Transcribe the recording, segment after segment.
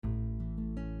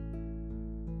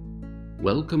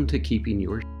Welcome to Keeping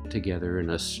Your Together in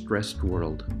a Stressed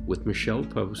World with Michelle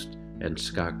Post and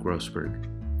Scott Grossberg.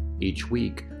 Each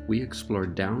week, we explore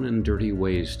down and dirty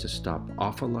ways to stop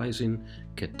awfulizing,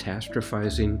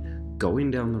 catastrophizing,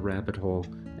 going down the rabbit hole,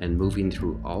 and moving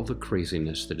through all the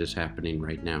craziness that is happening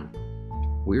right now.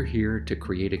 We're here to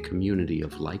create a community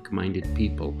of like-minded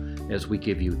people as we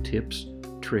give you tips,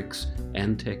 tricks,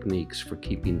 and techniques for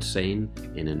keeping sane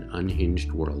in an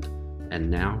unhinged world. And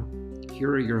now,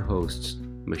 here are your hosts,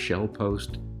 Michelle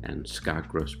Post and Scott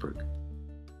Grossberg.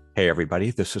 Hey,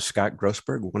 everybody. This is Scott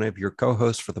Grossberg, one of your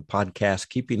co-hosts for the podcast,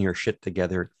 Keeping Your Shit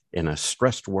Together in a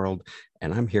Stressed World.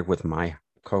 And I'm here with my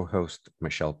co-host,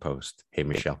 Michelle Post. Hey,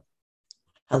 Michelle.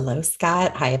 Hello,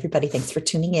 Scott. Hi, everybody. Thanks for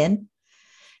tuning in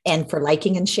and for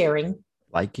liking and sharing.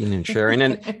 Liking and sharing.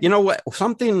 And you know what?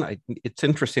 It's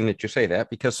interesting that you say that,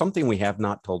 because something we have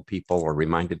not told people or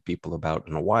reminded people about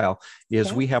in a while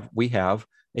is we have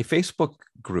a Facebook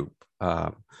group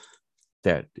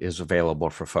that is available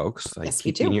for folks. Like Yes,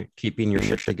 Keeping Your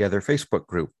Shit Together Facebook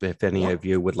group. If any of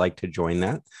you would like to join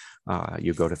that,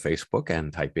 you go to Facebook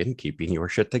and type in Keeping Your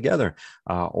Shit Together,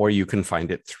 or you can find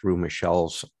it through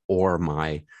Michelle's or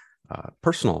my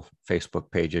personal Facebook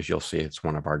pages. You'll see it's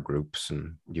one of our groups,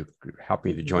 and you're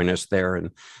happy to join us there.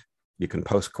 And you can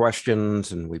post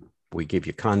questions, and we give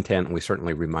you content, and we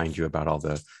certainly remind you about all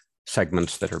the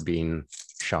segments that are being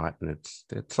shot, and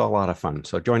it's a lot of fun.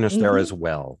 So join us there as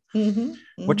well.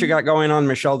 What you got going on,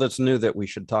 Michelle, that's new that we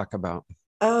should talk about?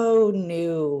 Oh,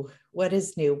 new. What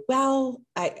is new? Well,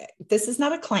 this is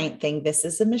not a client thing. This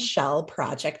is a Michelle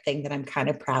project thing that I'm kind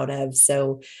of proud of.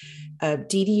 So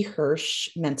D.D. Hirsch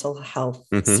Mental Health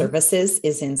Services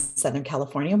is in Southern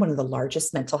California, one of the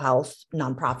largest mental health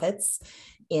nonprofits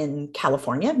in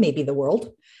California, maybe the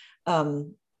world.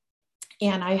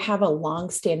 And I have a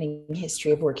long-standing history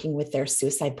of working with their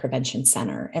suicide prevention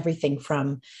center, everything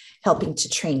from helping to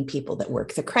train people that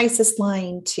work the crisis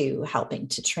line to helping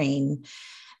to train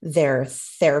their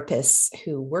therapists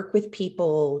who work with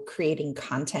people, creating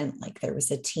content. Like there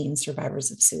was a teen survivors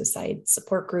of suicide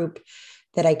support group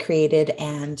that I created.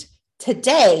 And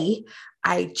today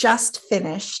I just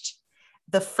finished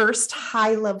the first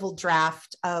high-level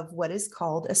draft of what is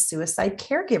called a suicide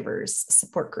caregivers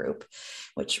support group,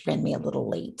 which ran me a little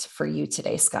late for you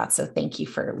today, Scott. So thank you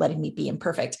for letting me be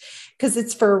imperfect, because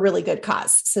it's for a really good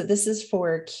cause. So this is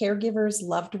for caregivers,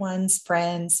 loved ones,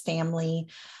 friends, family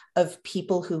of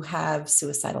people who have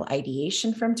suicidal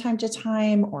ideation from time to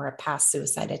time or a past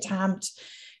suicide attempt.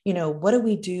 You know, what do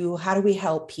we do? How do we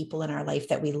help people in our life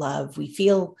that we love? We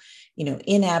feel,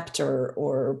 inept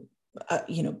or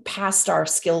past our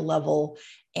skill level,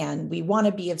 and we want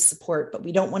to be of support, but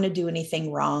we don't want to do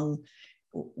anything wrong.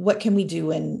 What can we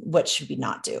do and what should we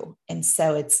not do? And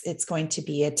so it's going to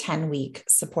be a 10-week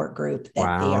support group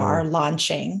that they are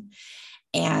launching.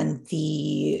 And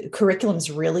the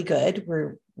curriculum's really good.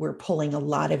 We're pulling a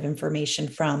lot of information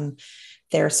from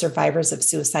their survivors of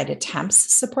suicide attempts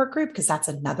support group, because that's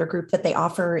another group that they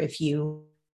offer. If you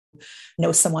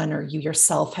know someone or you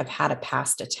yourself have had a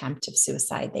past attempt of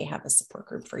suicide, they have a support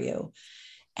group for you.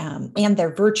 And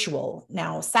they're virtual.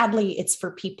 Now, sadly, it's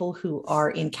for people who are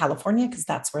in California, because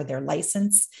that's where their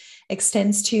license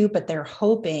extends to, but they're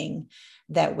hoping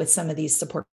that with some of these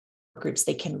support groups,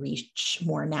 they can reach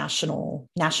more national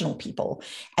people.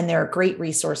 And they're a great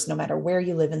resource no matter where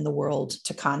you live in the world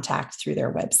to contact through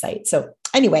their website. So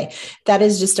anyway, that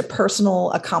is just a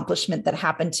personal accomplishment that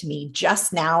happened to me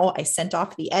just now. I sent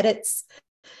off the edits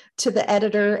to the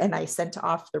editor, and I sent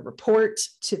off the report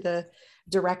to the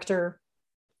director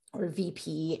or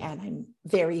VP, and I'm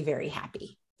very, very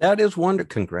happy. That is wonderful.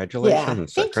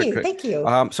 Congratulations. Yeah, thank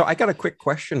you. So I got a quick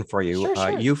question for you.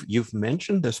 Sure. You've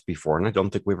mentioned this before, and I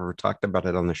don't think we've ever talked about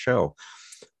it on the show.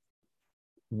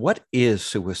 What is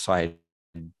suicidal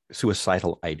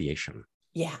ideation?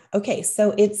 Yeah. Okay.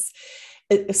 So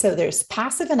there's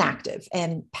passive and active,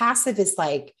 and passive is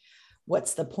like,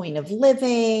 what's the point of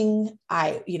living?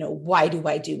 Why do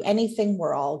I do anything?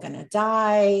 We're all going to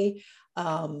die.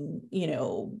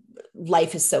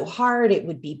 Life is so hard. It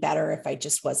would be better if I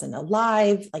just wasn't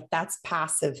alive. Like that's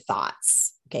passive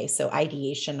thoughts. Okay. So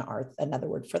ideation are another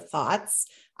word for thoughts,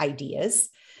 ideas.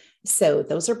 So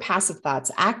those are passive thoughts.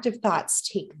 Active thoughts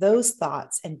take those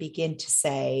thoughts and begin to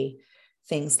say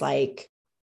things like,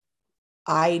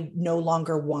 I no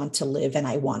longer want to live and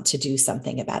I want to do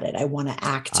something about it. I want to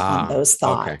act on those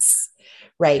thoughts. Okay.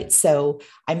 Right. So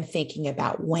I'm thinking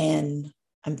about when,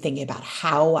 I'm thinking about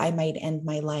how I might end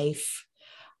my life.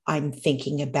 I'm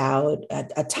thinking about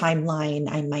a timeline.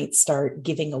 I might start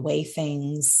giving away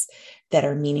things that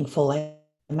are meaningful. I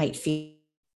might feel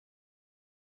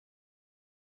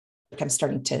I'm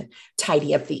starting to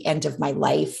tidy up the end of my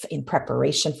life in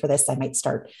preparation for this. I might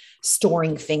start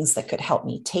storing things that could help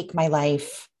me take my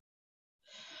life.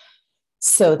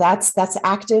 So that's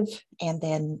active, and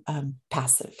then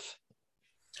passive.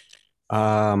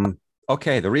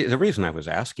 Okay. The reason I was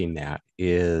asking that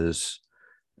is,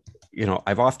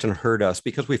 I've often heard us,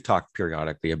 because we've talked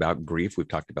periodically about grief, we've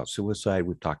talked about suicide,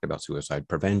 we've talked about suicide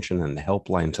prevention and the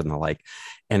helplines and the like.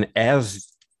 And as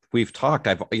we've talked,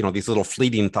 these little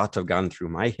fleeting thoughts have gone through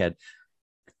my head.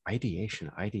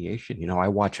 Ideation. I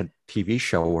watch a TV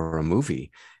show or a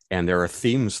movie, and there are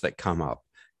themes that come up.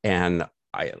 And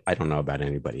I don't know about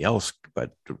anybody else,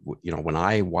 but when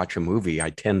I watch a movie, I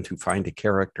tend to find a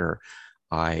character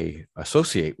I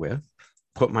associate with,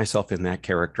 put myself in that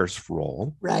character's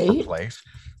role or place,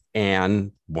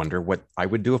 and wonder what I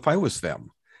would do if I was them.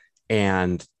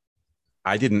 And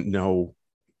I didn't know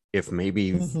if maybe,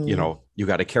 you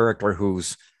got a character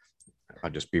who's, I'll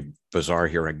just be bizarre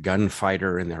here, a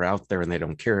gunfighter, and they're out there and they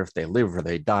don't care if they live or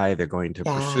they die. They're going to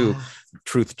pursue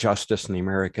truth, justice, and the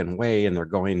American way, and they're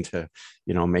going to,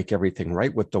 make everything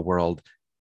right with the world.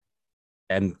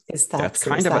 And that's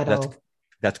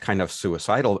kind of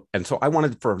suicidal. And so I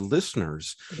wanted for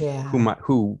listeners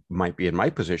who might be in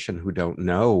my position, who don't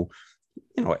know,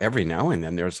 every now and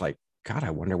then there's like, God,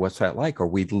 I wonder what's that like? Or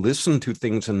we listen to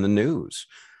things in the news.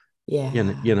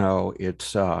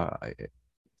 It's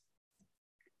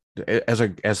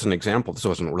as an example, this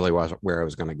wasn't really where I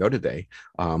was going to go today.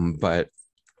 But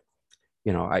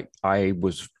I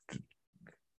was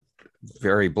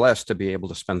very blessed to be able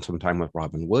to spend some time with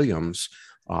Robin Williams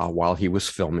while he was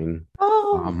filming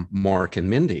Mork and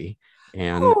Mindy,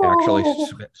 and actually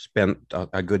spent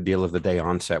a good deal of the day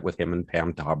on set with him and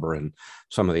Pam Dauber and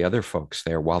some of the other folks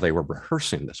there while they were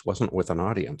rehearsing. This wasn't with an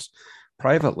audience,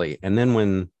 privately. And then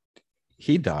when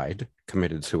he died,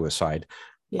 committed suicide,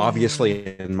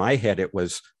 obviously in my head, it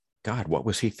was, God, what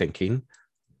was he thinking?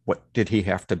 What did he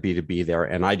have to be there?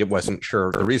 And I wasn't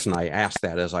sure. The reason I asked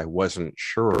that is I wasn't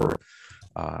sure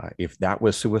if that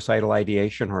was suicidal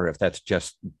ideation or if that's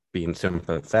just being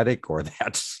sympathetic, or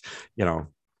that's,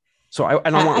 So I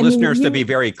want listeners to be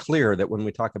very clear that when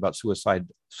we talk about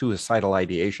suicidal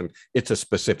ideation, it's a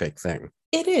specific thing.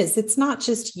 It is. It's not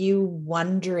just you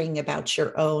wondering about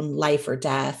your own life or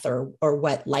death, or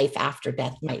what life after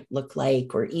death might look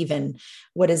like, or even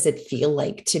what does it feel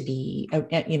like to be,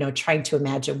 trying to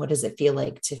imagine what does it feel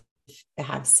like to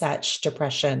have such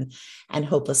depression and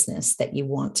hopelessness that you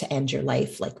want to end your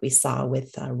life, like we saw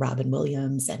with Robin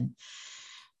Williams and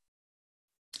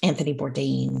Anthony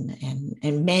Bourdain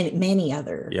and many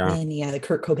other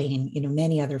Kurt Cobain,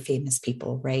 many other famous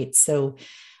people, right? So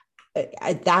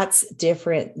that's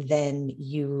different than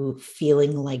you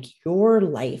feeling like your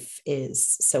life is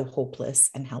so hopeless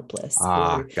and helpless.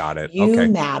 Got it. You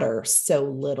matter so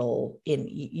little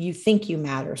you think you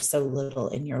matter so little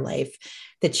in your life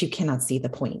that you cannot see the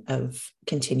point of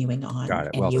continuing on. Got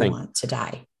it. And want to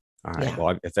die. All right. Yeah.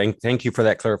 Well, thank you for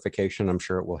that clarification. I'm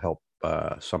sure it will help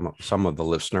some of the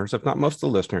listeners, if not most of the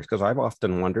listeners, because I've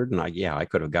often wondered, and I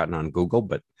could have gotten on Google,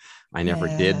 but I never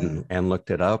did and looked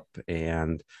it up.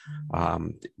 And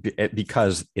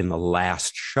because in the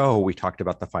last show, we talked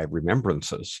about the 5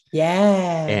 remembrances.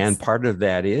 Yes. And part of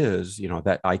that is,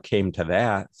 that I came to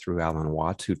that through Alan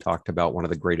Watts, who talked about one of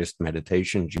the greatest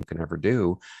meditations you can ever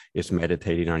do is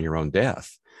meditating on your own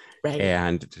death. Right.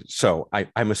 And so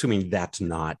I'm assuming that's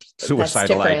not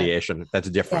suicidal ideation. That's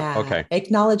different. Yeah. Okay.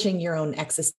 Acknowledging your own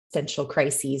existential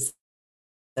crises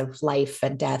of life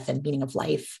and death and meaning of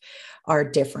life are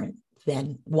different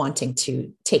than wanting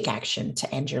to take action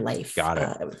to end your life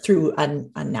through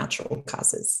unnatural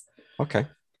causes. Okay.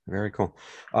 Very cool.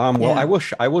 Well, I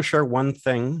will share one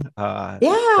thing.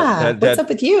 What's up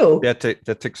with you?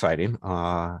 That's exciting.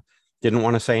 Didn't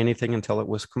want to say anything until it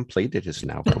was complete. It is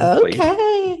now complete.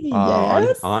 Okay.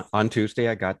 Yes. On Tuesday,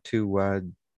 I got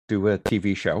to do a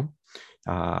TV show,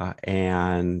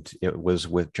 and it was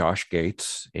with Josh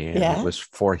Gates, and it was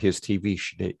for his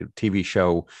TV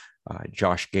show,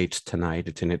 Josh Gates Tonight.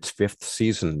 It's in its 5th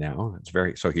season now.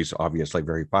 So he's obviously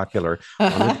very popular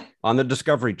on the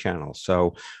Discovery Channel.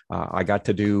 So I got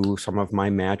to do some of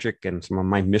my magic and some of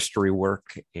my mystery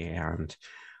work, and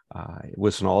it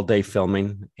was an all-day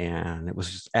filming, and it was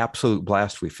just absolute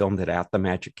blast. We filmed it at the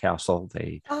Magic Castle.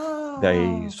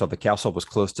 So the castle was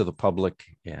close to the public.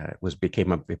 It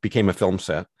became a film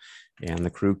set, and the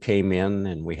crew came in,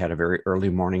 and we had a very early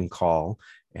morning call.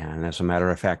 And as a matter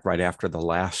of fact, right after the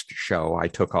last show, I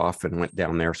took off and went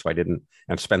down there.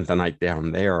 And spent the night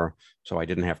down there. So I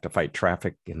didn't have to fight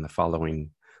traffic in the following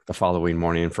the following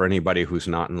morning. And for anybody who's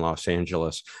not in Los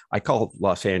Angeles, I call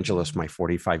Los Angeles my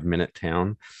 45-minute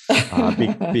town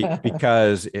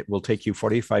because it will take you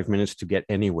 45 minutes to get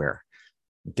anywhere.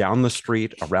 Down the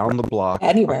street, around the block,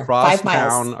 anywhere, across 5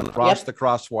 miles, town, across the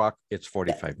crosswalk, it's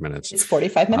 45 minutes. It's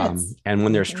 45 minutes. And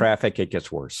when there's traffic, it gets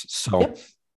worse. So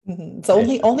it's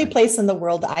only place in the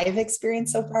world I've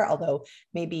experienced so far, although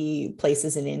maybe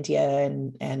places in India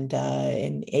and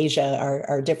in Asia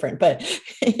are different. But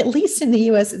at least in the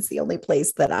US, it's the only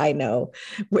place that I know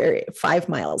where 5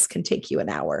 miles can take you an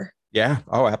hour. Yeah.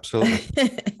 Oh, absolutely.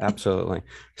 Absolutely.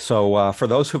 So for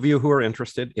those of you who are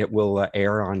interested, it will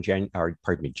air on January,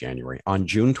 on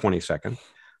June 22nd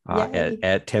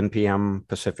at 10 p.m.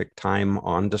 Pacific time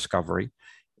on Discovery.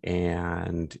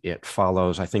 And it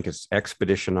follows, I think it's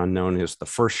Expedition Unknown is the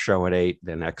first show at 8,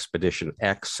 then Expedition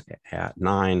X at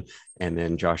 9, and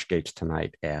then Josh Gates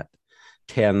Tonight at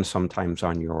 10, sometimes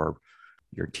on your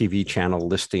TV channel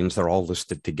listings. They're all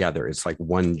listed together. It's like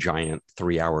one giant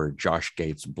 3-hour Josh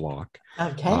Gates block.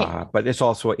 Okay. But it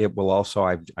will also,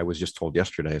 I was just told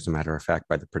yesterday, as a matter of fact,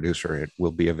 by the producer, it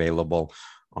will be available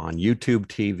on YouTube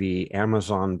TV,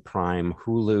 Amazon Prime,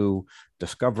 Hulu,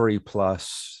 Discovery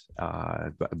Plus.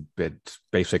 It's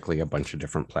basically a bunch of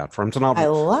different platforms. And I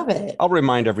love it. I'll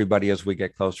remind everybody as we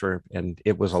get closer. And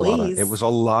it was a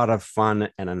lot of fun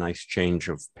and a nice change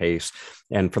of pace.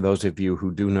 And for those of you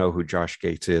who do know who Josh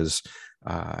Gates is,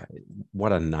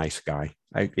 what a nice guy.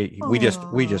 We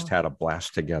just had a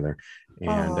blast together.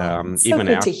 And so even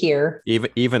good to hear.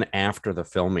 Even after the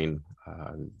filming,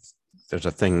 there's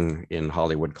a thing in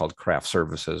Hollywood called craft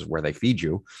services where they feed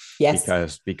you.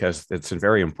 Yes. Because it's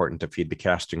very important to feed the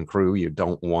cast and crew. You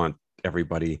don't want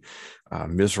everybody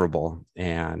miserable.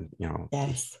 And,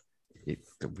 yes.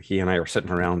 He and I were sitting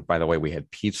around. By the way, we had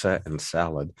pizza and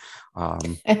salad.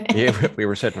 We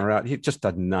were sitting around. He's just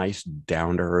a nice,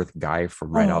 down-to-earth guy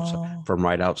from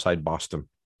right outside Boston.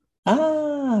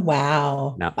 Oh,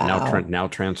 wow. Now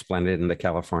transplanted into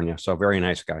California. So very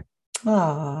nice guy.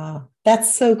 Oh,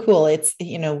 that's so cool. It's,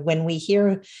 when we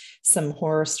hear some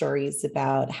horror stories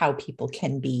about how people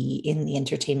can be in the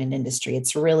entertainment industry,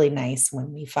 it's really nice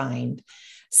when we find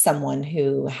someone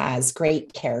who has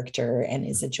great character and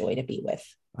is a joy to be with.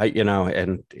 I'm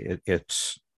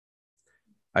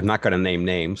not going to name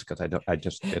names because it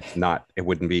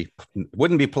wouldn't be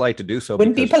polite to do so.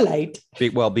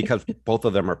 Because both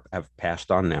of them have passed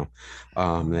on now.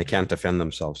 They can't defend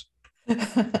themselves.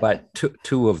 But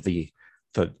two of the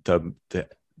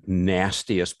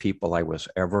nastiest people I was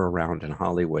ever around in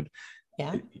Hollywood,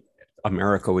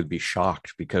 America would be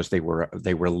shocked because they were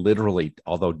literally,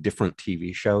 although different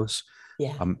TV shows.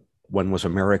 Yeah. One was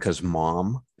America's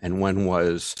Mom and one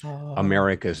was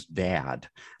America's Dad.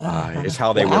 Is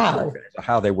how they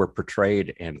were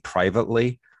portrayed. And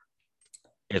privately,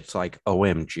 it's like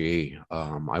OMG.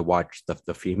 I watched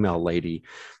the female lady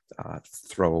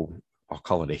throw, I'll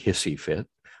call it a hissy fit,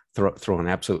 throw an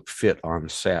absolute fit on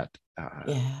set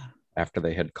after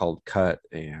they had called cut.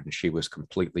 And she was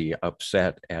completely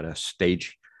upset at a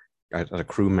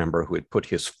crew member who had put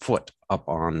his foot up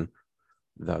on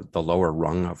the lower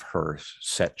rung of her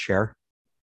set chair.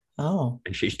 Oh.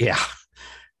 And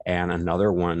and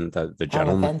another one, the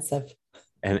gentleman, offensive.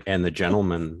 And the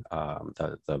gentleman,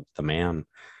 the man,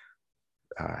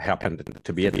 happened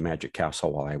to be at the Magic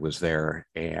Castle while I was there,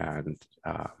 and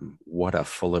what a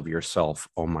full of yourself,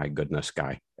 oh my goodness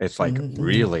guy. It's like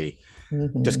really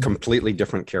just completely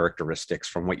different characteristics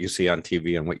from what you see on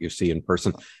TV and what you see in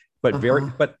person, but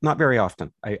but not very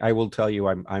often. I will tell you,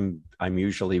 I'm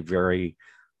usually very,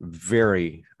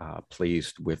 very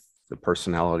pleased with the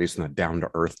personalities and the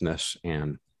down-to-earthness.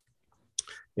 And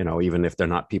even if they're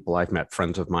not people I've met,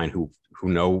 friends of mine who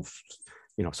know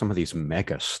some of these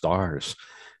mega stars,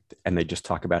 and they just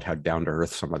talk about how down to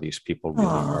earth some of these people really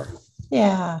are.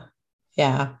 Yeah.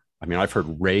 Yeah. I mean, I've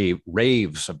heard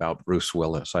raves about Bruce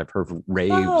Willis. I've heard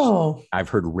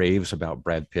raves about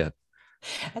Brad Pitt.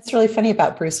 That's really funny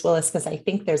about Bruce Willis, because I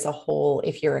think there's a whole,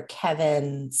 if you're a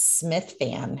Kevin Smith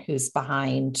fan who's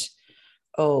behind,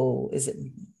 is it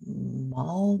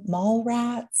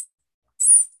Mallrats?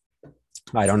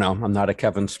 I don't know. I'm not a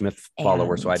Kevin Smith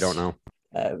follower, so I don't know.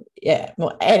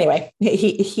 Well, anyway,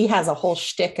 he has a whole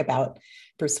shtick about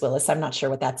Bruce Willis. I'm not sure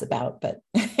what that's about, but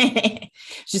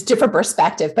it's just different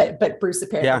perspective. But Bruce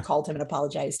apparently called him and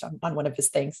apologized on one of his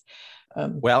things.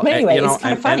 But anyway, it's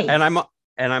kind of funny.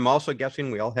 And I'm also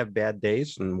guessing we all have bad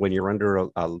days. And when you're under a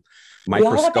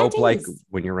microscope, like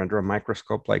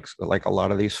a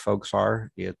lot of these folks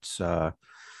are, it's it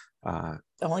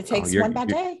only takes one bad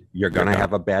day. You're going to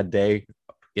have a bad day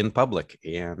in public,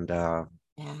 and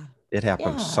it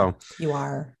happens. So you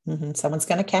are. Someone's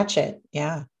going to catch it.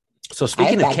 Yeah. So I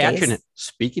have bad catching days. it,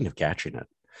 speaking of catching it,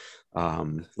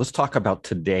 let's talk about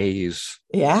today's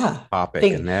Yeah. topic,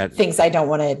 and that, Things I don't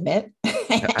want to admit.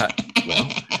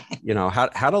 well,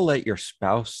 how to let your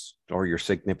spouse or your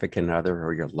significant other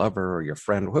or your lover or your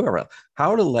friend, whoever,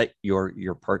 how to let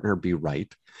your partner be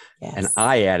right. Yes. And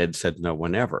I said no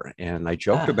one ever. And I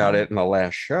joked about it in the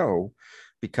last show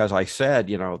because I said,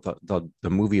 the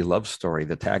movie Love Story,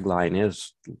 the tagline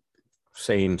is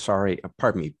saying sorry,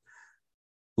 pardon me,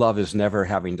 love is never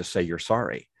having to say you're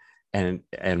sorry. And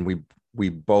we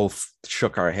both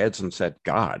shook our heads and said,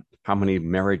 God, how many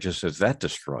marriages has that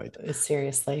destroyed?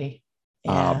 Seriously.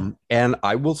 Yeah. And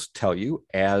I will tell you,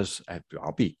 as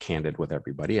I'll be candid with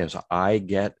everybody, as I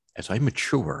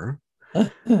mature,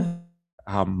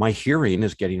 my hearing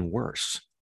is getting worse.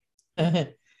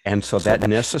 And so that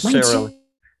necessarily,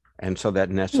 and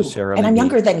I'm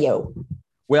younger than you.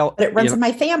 Well, but it runs in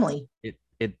my family.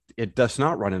 It does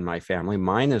not run in my family.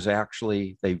 Mine is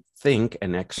actually, they think,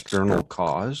 an external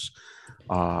cause.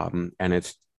 And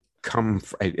it's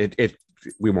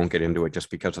we won't get into it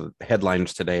just because of the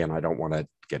headlines today, and I don't want to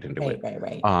get into it.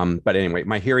 Right. But anyway,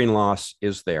 my hearing loss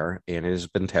is there, and it has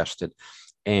been tested,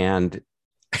 and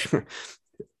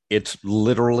it's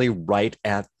literally right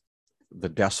at the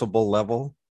decibel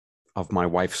level of my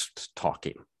wife's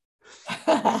talking.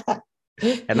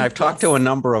 And I've talked to a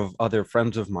number of other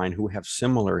friends of mine who have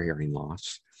similar hearing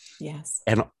loss. Yes.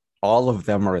 And all of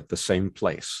them are at the same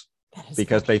place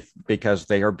because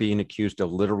they are being accused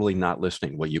of literally not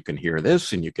listening. Well, you can hear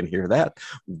this and you can hear that.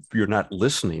 You're not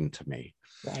listening to me.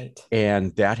 Right.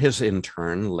 And that has in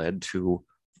turn led to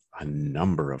a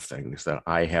number of things that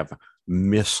I have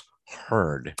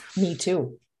misheard. Me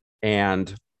too.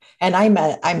 And I'm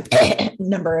a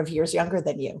number of years younger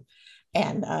than you.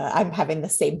 And I'm having the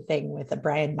same thing with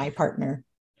Brian, my partner.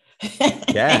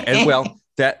 Yeah. And well,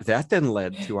 that then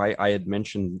led to, I had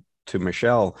mentioned to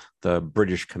Michelle, the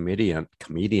British comedian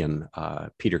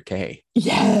Peter Kay.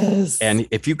 Yes. And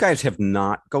if you guys have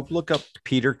not, go look up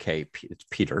Peter Kay. It's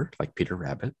Peter, like Peter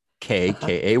Rabbit, Kay,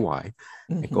 Kay.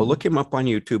 And go look him up on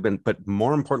YouTube. But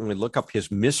more importantly, look up his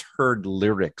misheard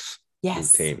lyrics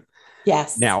routine.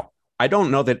 Yes. Now, I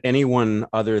don't know that anyone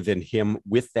other than him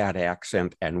with that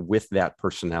accent and with that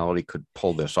personality could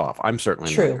pull this off. I'm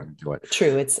certainly not going to do it.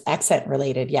 True. It's accent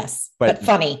related. Yes. But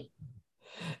funny.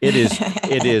 It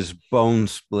is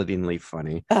bone-splittingly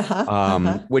funny,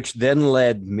 which then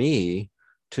led me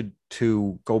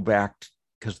to go back,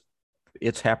 because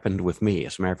it's happened with me.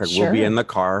 As a matter of fact, we'll be in the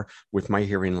car with my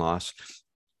hearing loss,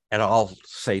 and I'll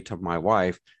say to my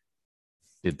wife,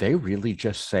 did they really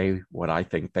just say what I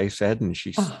think they said? And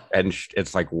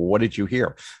it's like, what did you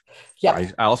hear?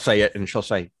 Yeah, I'll say it, and she'll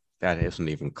say, that isn't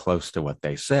even close to what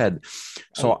they said.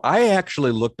 So I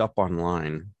actually looked up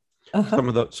online some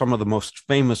of the most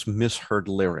famous misheard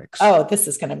lyrics. Oh, this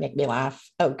is going to make me laugh.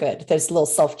 Oh, good. There's a little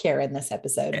self-care in this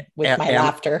episode with my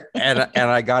laughter. and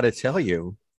I got to tell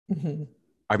you,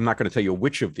 I'm not going to tell you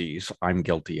which of these I'm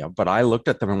guilty of, but I looked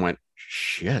at them and went,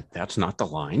 shit, that's not the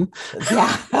line.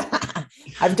 Yeah.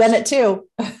 I've done it too.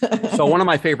 So one of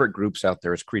my favorite groups out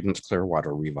there is Creedence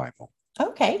Clearwater Revival.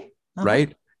 Okay.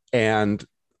 Right. And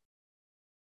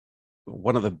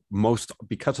one of the most,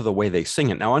 because of the way they sing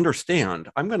it. Now, understand,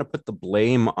 I'm going to put the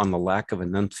blame on the lack of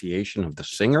enunciation of the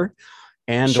singer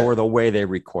and or the way they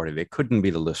recorded it. It couldn't be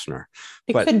the listener.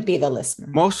 It couldn't be the listener.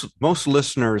 Most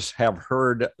listeners have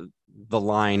heard the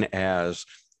line as,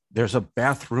 there's a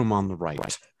bathroom on the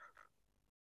right.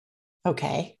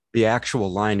 Okay. The actual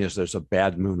line is, there's a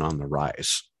bad moon on the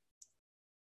rise.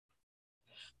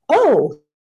 Oh.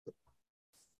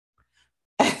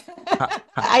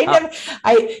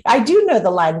 I do know the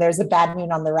line, there's a bad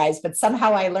moon on the rise, but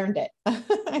somehow I learned it.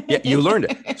 Yeah, you learned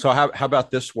it. So how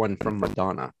about this one from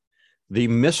Madonna? The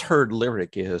misheard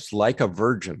lyric is, like a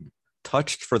virgin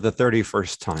touched for the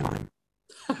 31st time.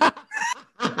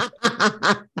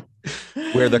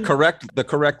 Where the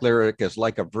correct lyric is,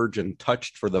 like a virgin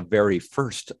touched for the very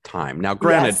first time. Now,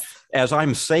 granted, as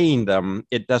I'm saying them,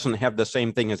 it doesn't have the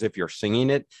same thing as if you're singing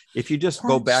it. If you just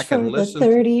go back and listen. The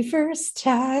 31st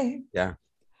time. Yeah.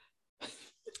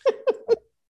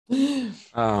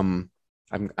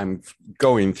 I'm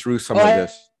going through some of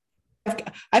this.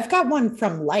 I've got one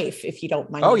from life, if you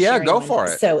don't mind. Oh yeah, go for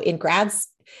it. So in grad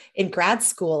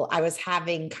school, I was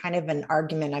having kind of an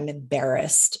argument. I'm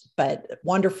embarrassed, but a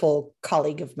wonderful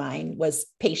colleague of mine was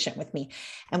patient with me.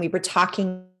 And we were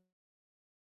talking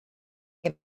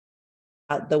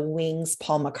about the Wings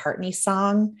Paul McCartney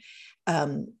song,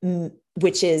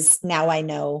 which is, now I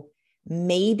know,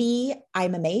 Maybe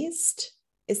I'm Amazed.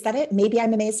 Is that it? Maybe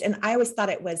I'm Amazed. And I always thought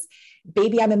it was,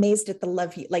 Baby, I'm Amazed at the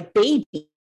love you, like baby.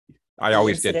 I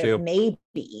always did instead too. of maybe,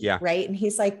 Yeah. right? And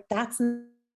he's like, that's the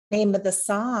name of the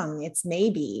song. It's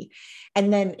maybe.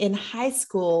 And then in high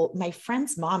school, my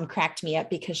friend's mom cracked me up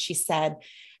because she said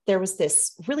there was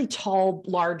this really tall,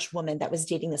 large woman that was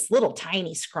dating this little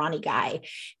tiny, scrawny guy.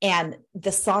 And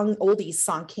the song, oldies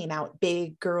song came out,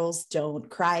 Big Girls Don't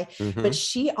Cry. Mhm. But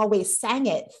she always sang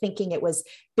it thinking it was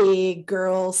Big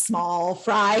Girl, Small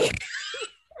Fry.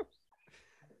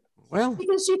 Well,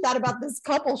 Because she thought about this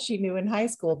couple she knew in high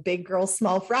school, Big Girl,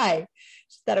 Small Fry.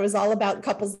 She thought it was all about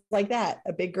couples like that,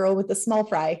 a big girl with a small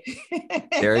fry.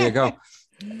 there you go.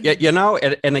 Yeah,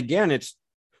 and again,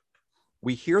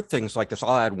 we hear things like this.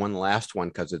 I'll add one last one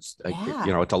because it's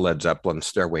it's a Led Zeppelin,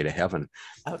 Stairway to Heaven.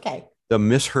 Okay. The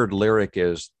misheard lyric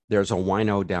is, "There's a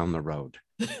wino down the road."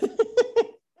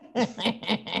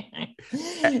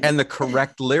 And the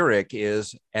correct lyric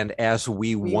is, "And as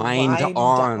we wind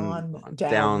on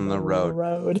down the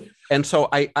road." And so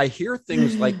I hear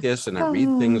things like this, and I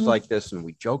read things like this, and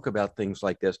we joke about things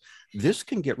like this. This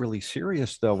can get really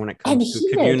serious, though, when it comes to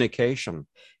communication.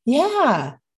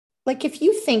 Yeah. Like if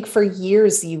you think for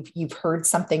years you've heard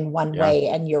something one way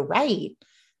and you're right,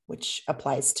 which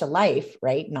applies to life,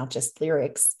 right? Not just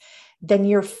lyrics, then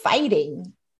you're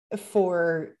fighting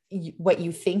for what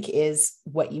you think is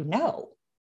what you know.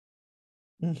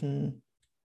 Mm-hmm.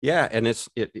 Yeah, and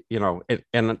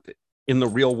and in the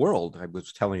real world, I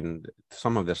was telling,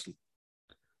 some of this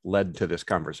led to this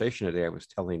conversation today. I was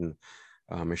telling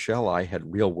Michelle, I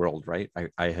had real world, right?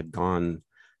 I had gone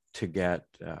to get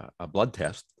a blood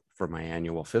test for my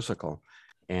annual physical,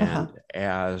 and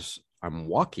as I'm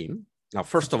walking, now,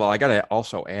 first of all, I got to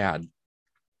also add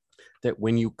that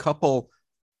when you couple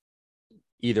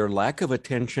either lack of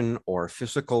attention or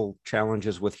physical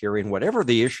challenges with hearing, whatever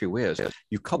the issue is,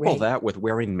 you couple that with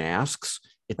wearing masks,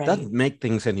 it doesn't make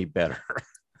things any better.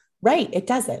 Right. It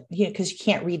doesn't, because you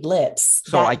can't read lips.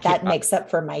 So that makes up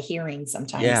for my hearing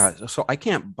sometimes. Yeah. So I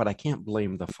can't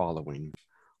blame the following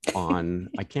on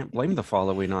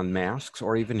masks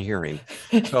or even hearing.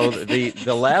 So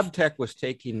the lab tech was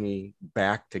taking me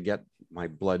back to get my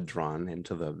blood drawn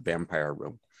into the vampire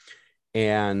room.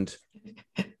 And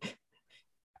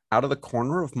out of the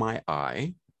corner of my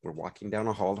eye, we're walking down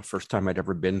a hall, the first time I'd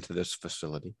ever been to this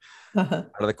facility.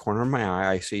 Out of the corner of my eye,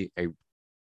 I see a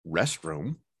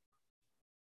restroom.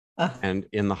 And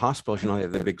in the hospitals, they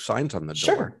have the big signs on the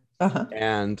door.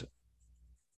 And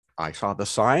I saw the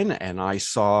sign and I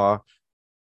saw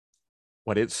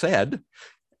what it said.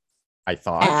 I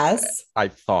thought,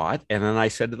 and then I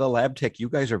said to the lab tech, "You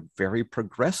guys are very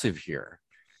progressive here."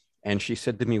 And she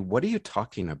said to me, "What are you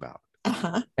talking about?"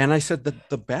 And I said,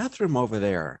 the bathroom over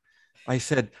there. I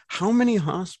said, "How many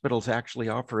hospitals actually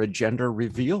offer a gender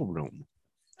reveal room?"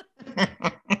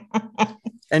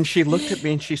 And she looked at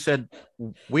me and she said,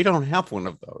 "We don't have one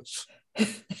of those."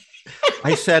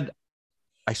 I said,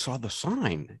 "I saw the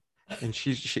sign." And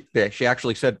she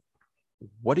actually said,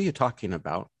 "What are you talking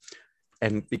about?"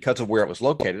 And because of where it was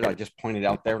located, I just pointed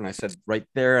out there and I said, "Right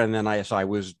there." And then as I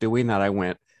was doing that, I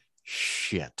went,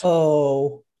 "Shit."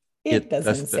 Oh, it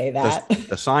doesn't say that.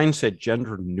 The sign said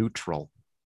gender neutral.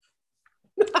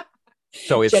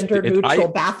 So it's gender neutral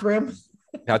bathroom.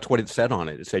 That's what it said on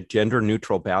it. It said gender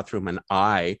neutral bathroom. And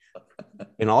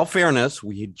in all fairness,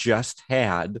 we just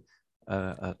had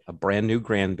a brand new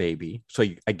grandbaby. So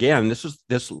again, this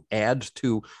adds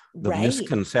to the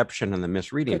misconception and the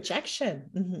misreading.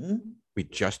 Projection. Mm-hmm. We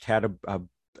just had a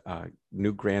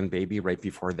new grandbaby. Right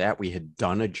before that, we had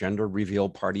done a gender reveal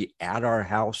party at our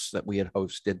house that we had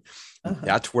hosted.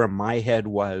 That's where my head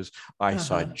was. I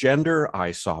saw gender,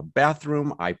 I saw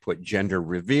bathroom, I put gender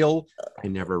reveal. I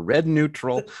never read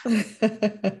neutral.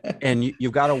 And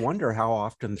you've got to wonder how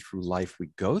often through life we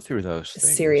go through those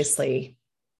things. Seriously.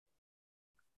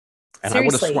 And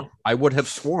I would have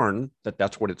sworn that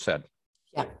that's what it said.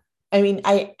 Yeah. I mean,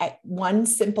 I one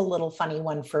simple little funny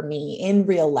one for me in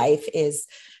real life is,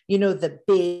 the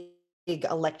big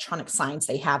electronic signs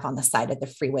they have on the side of the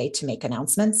freeway to make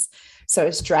announcements. So I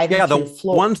was driving through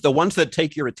Florida. The ones that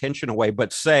take your attention away,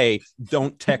 but say,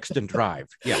 "Don't text and drive."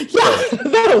 Yeah.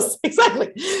 Those,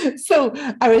 exactly. So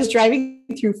I was driving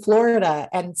through Florida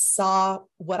and saw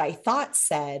what I thought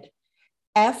said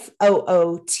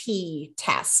FOOT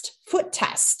test, foot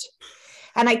test.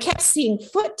 And I kept seeing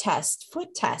foot test.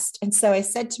 And so I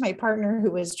said to my partner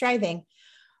who was driving,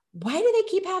 "Why do they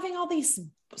keep having all these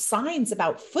signs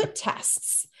about foot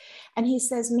tests?" And he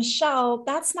says, "Michelle,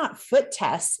 that's not foot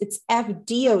tests. It's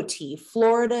FDOT,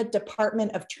 Florida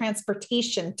Department of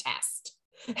Transportation test."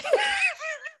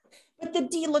 But the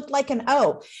D looked like an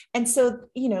O. And so,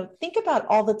 think about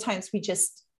all the times we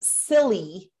just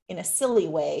in a silly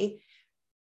way,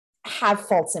 have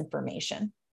false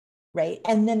information. right?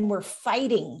 And then we're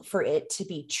fighting for it to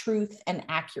be truth and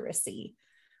accuracy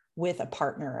with a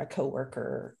partner, a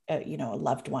coworker, a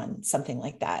loved one, something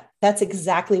like that. That's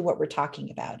exactly what we're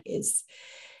talking about is,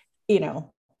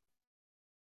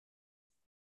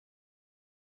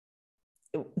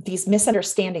 these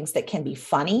misunderstandings that can be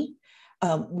funny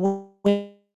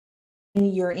when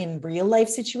you're in real life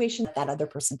situation, that other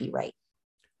person be right.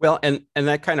 Well, and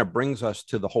that kind of brings us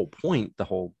to the whole point,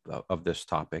 of this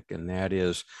topic, and that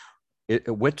is,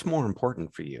 what's more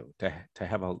important for you, to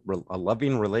have a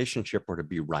loving relationship or to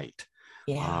be right?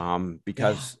 Yeah.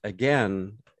 Because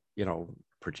again,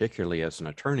 particularly as an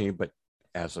attorney, but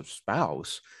as a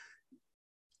spouse,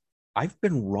 I've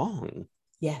been wrong.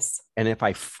 Yes. And if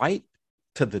I fight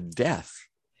to the death,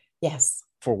 yes,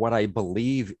 for what I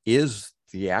believe is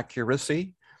the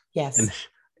accuracy, yes, and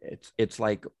it's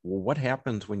like, well, what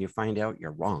happens when you find out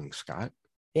you're wrong, Scott?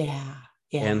 Yeah.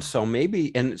 And so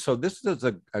this is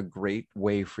a great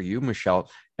way for you, Michelle,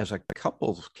 as a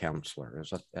couples counselor,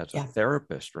 as a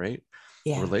therapist, right?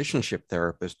 Yeah. Relationship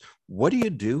therapist. What do you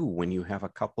do when you have a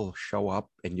couple show up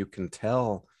and you can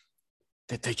tell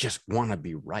that they just want to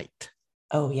be right?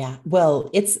 Oh, yeah. Well,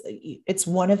 it's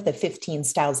one of the 15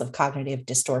 styles of cognitive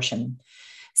distortion.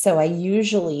 So I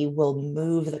usually will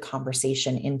move the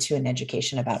conversation into an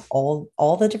education about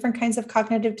all the different kinds of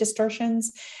cognitive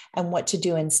distortions and what to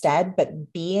do instead.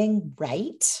 But being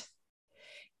right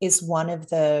is one of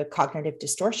the cognitive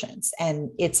distortions.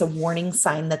 And it's a warning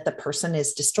sign that the person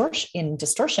is in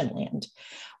distortion land,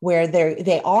 where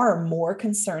they are more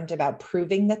concerned about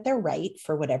proving that they're right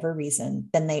for whatever reason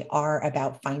than they are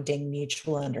about finding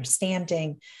mutual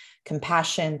understanding,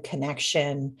 compassion,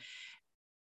 connection,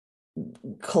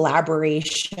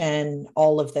 collaboration,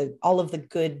 all of the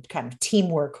good kind of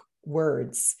teamwork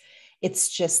words. It's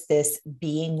just this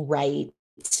being right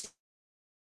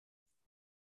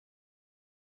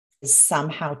is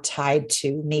somehow tied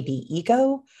to maybe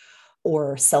ego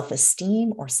or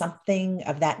self-esteem or something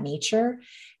of that nature.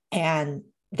 And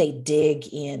they dig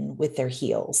in with their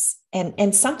heels.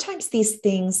 And sometimes these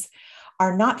things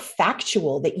are not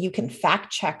factual that you can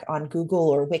fact check on Google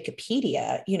or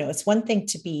Wikipedia. It's one thing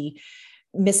to be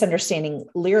misunderstanding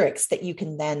lyrics that you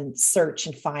can then search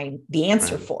and find the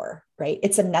answer for, right?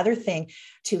 It's another thing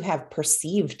to have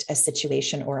perceived a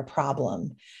situation or a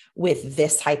problem with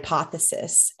this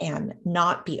hypothesis and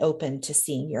not be open to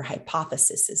seeing your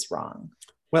hypothesis is wrong.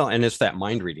 Well, and it's that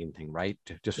mind reading thing, right?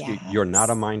 You're not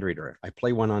a mind reader. I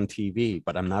play one on TV,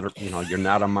 but I'm not, you're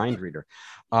not a mind reader.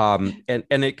 And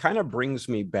it kind of brings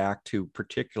me back to,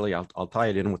 particularly, I'll tie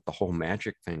it in with the whole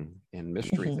magic thing and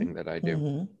mystery thing that I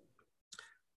do.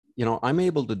 I'm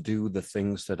able to do the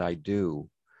things that I do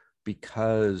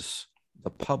because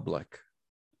the public,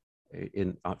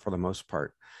 for the most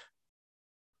part,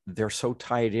 they're so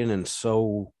tied in and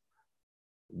so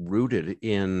rooted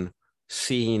in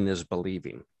seeing is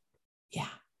believing. Yeah.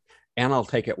 And I'll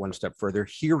take it one step further.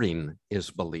 Hearing is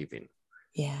believing.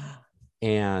 Yeah.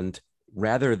 And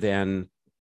rather than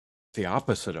the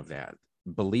opposite of that,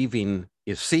 believing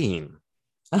is seeing.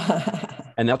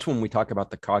 And that's when we talk about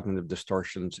the cognitive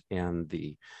distortions and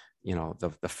the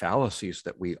fallacies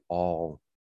that we all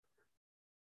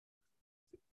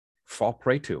fall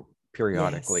prey to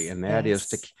periodically. Yes, and that is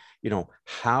to,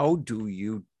 how do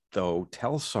you, though,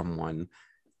 tell someone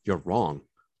you're wrong?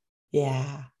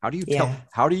 Yeah. How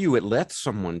do you let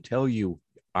someone tell you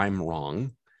I'm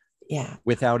wrong? Yeah.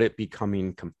 Without it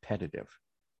becoming competitive?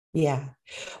 Yeah.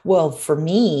 Well, for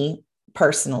me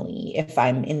personally, if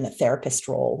I'm in the therapist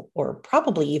role, or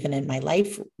probably even in my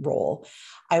life role,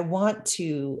 I want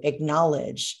to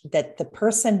acknowledge that the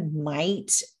person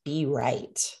might be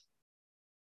right.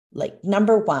 Like,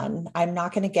 number one, I'm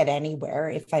not going to get anywhere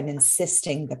if I'm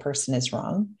insisting the person is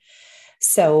wrong.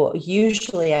 So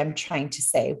usually I'm trying to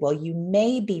say, well, you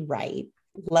may be right.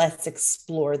 Let's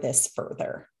explore this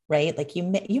further, right? Like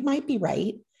you might be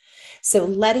right. So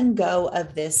letting go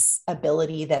of this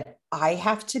ability that I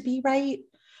have to be right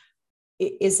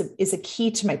is a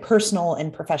key to my personal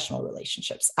and professional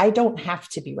relationships. I don't have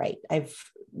to be right. I've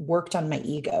worked on my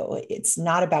ego. It's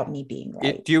not about me being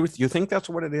right. Do you think that's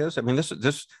what it is? I mean,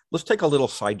 this let's take a little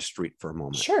side street for a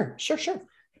moment. Sure.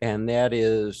 And that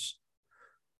is,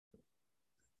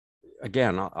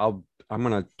 again, I'm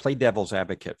going to play devil's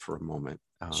advocate for a moment.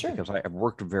 Sure. Because I've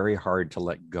worked very hard to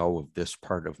let go of this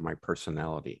part of my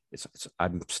personality.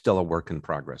 I'm still a work in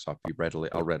progress. I'll readily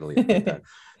admit that.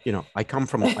 I come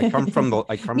from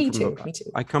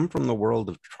the world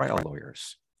of trial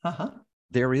lawyers.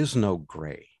 There is no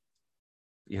gray.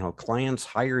 Clients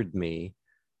hired me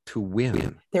to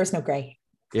win. There's no gray.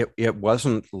 It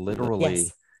wasn't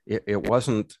literally. Yes. It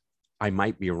wasn't. I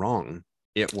might be wrong.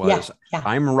 It was, Yeah.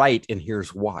 I'm right, and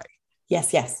here's why.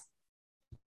 Yes.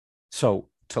 So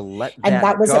to let And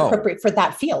that was go, appropriate for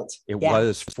that field. it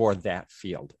was for that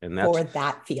field. And that's for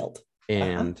that field.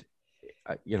 And,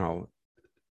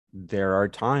 there are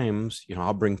times,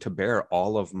 I'll bring to bear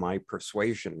all of my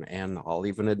persuasion, and I'll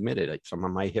even admit it, like some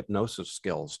of my hypnosis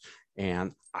skills.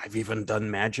 And I've even done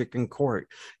magic in court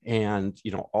and,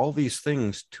 all these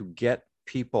things to get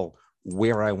people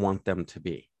where I want them to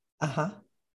be. To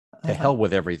hell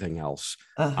with everything else.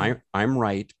 I'm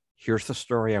right. Here's the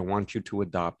story I want you to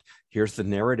adopt. Here's the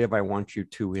narrative I want you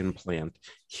to implant.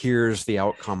 Here's the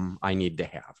outcome I need to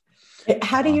have.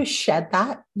 How do you shed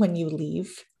that when you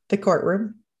leave the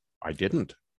courtroom? I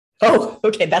didn't. Oh,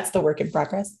 okay. That's the work in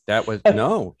progress. That was,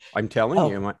 no, I'm telling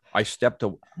you, I stepped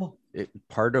away.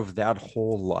 Part of that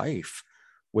whole life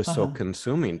was so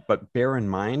consuming. But bear in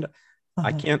mind,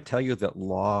 I can't tell you that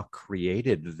law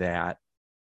created that.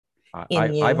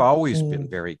 I've always been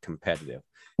very competitive.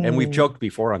 And we've joked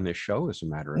before on this show, as a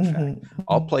matter of fact.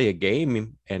 I'll play a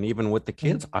game, and even with the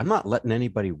kids, I'm not letting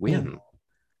anybody win.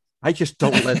 I just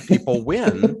don't let people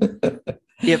win.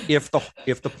 If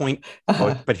the point,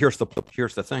 but here's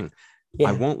the thing.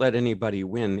 I won't let anybody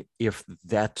win if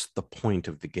that's the point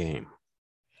of the game.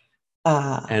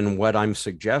 And what I'm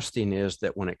suggesting is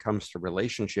that when it comes to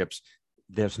relationships,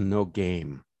 there's no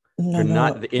game. You're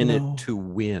not in it to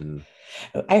win.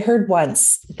 I heard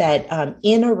once that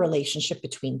in a relationship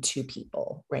between two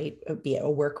people, right, it would be a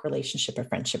work relationship, a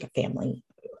friendship, a family,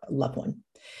 a loved one.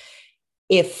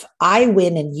 If I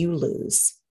win and you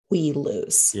lose, we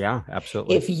lose. Yeah,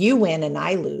 absolutely. If you win and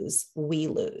I lose, we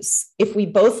lose. If we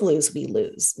both lose, we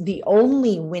lose. The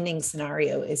only winning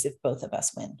scenario is if both of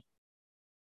us win.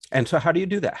 And so how do you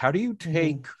do that? How do you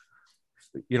take,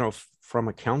 from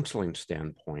a counseling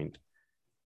standpoint,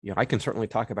 I can certainly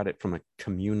talk about it from a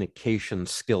communication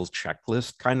skills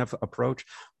checklist kind of approach,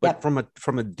 but from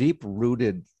a deep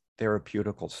rooted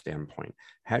therapeutical standpoint,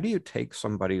 how do you take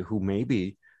somebody who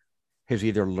maybe has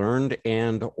either learned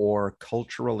and or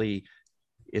culturally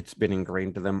it's been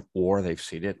ingrained to them, or they've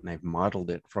seen it and they've modeled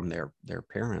it from their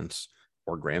parents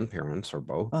or grandparents or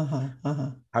both?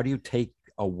 How do you take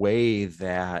away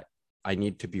that I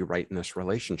need to be right in this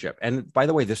relationship? And by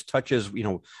the way, this touches,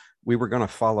 we were going to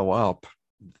follow up.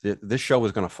 This show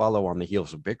was going to follow on the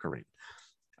heels of bickering.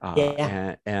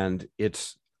 And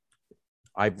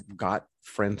I've got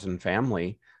friends and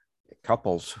family,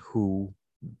 couples who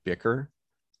bicker,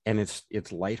 and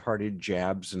it's lighthearted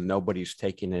jabs, and nobody's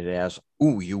taking it as,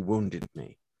 "Ooh, you wounded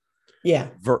me." Yeah.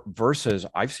 Versus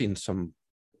I've seen some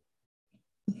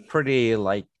pretty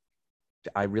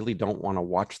I really don't want to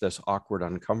watch this awkward,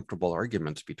 uncomfortable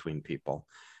arguments between people.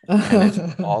 And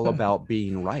it's all about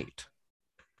being right.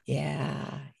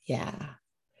 Yeah.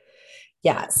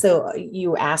 So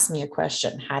you asked me a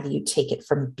question. How do you take it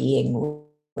from being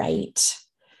right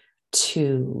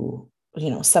to,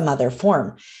 some other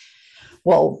form?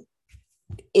 Well,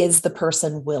 is the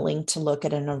person willing to look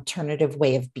at an alternative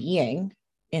way of being?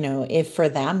 If for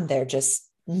them, they're just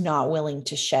not willing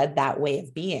to shed that way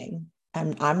of being,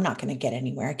 I'm not going to get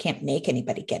anywhere. I can't make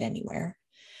anybody get anywhere.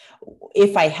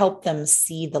 If I help them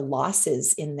see the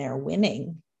losses in their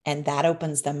winning, and that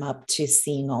opens them up to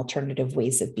seeing alternative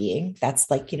ways of being, that's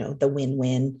the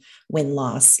win-win,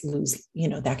 win-loss, lose,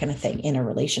 that kind of thing in a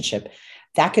relationship,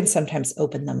 that can sometimes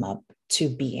open them up to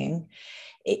being.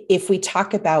 If we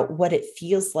talk about what it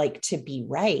feels like to be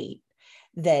right,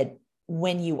 that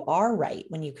when you are right,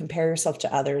 when you compare yourself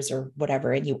to others or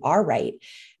whatever, and you are right,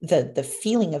 the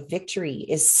feeling of victory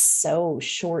is so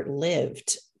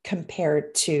short-lived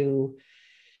compared to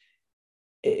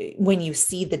when you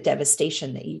see the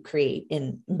devastation that you create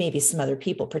in maybe some other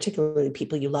people, particularly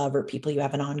people you love or people you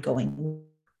have an ongoing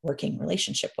working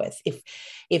relationship with.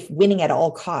 If winning at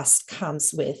all costs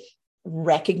comes with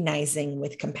recognizing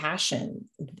with compassion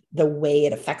the way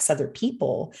it affects other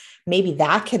people, maybe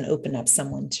that can open up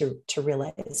someone to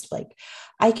realize,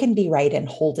 I can be right and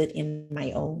hold it in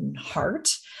my own heart.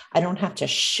 I don't have to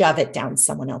shove it down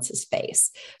someone else's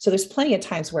face. So there's plenty of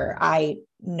times where I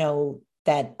know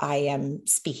that I am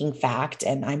speaking fact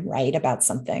and I'm right about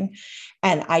something,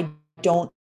 and I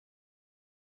don't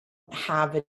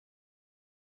have a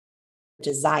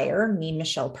desire, me,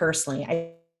 Michelle, personally,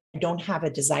 I don't have a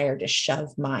desire to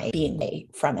shove my being away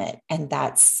from it. And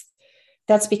that's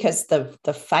because the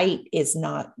fight is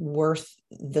not worth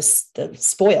the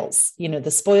spoils,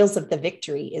 the spoils of the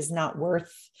victory is not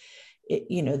worth,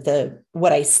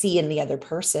 what I see in the other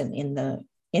person in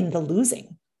the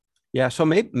losing. Yeah. So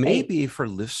maybe for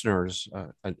listeners,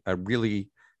 a really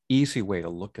easy way to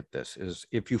look at this is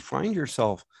if you find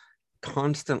yourself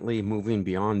constantly moving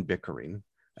beyond bickering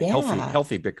Yeah.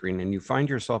 healthy bickering, and you find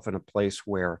yourself in a place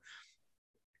where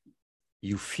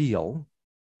you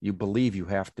believe you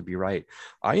have to be right,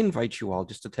 I invite you all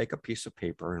just to take a piece of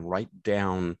paper and write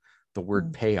down the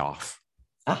word payoff.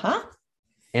 Uh-huh.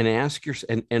 And ask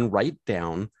yourself, and write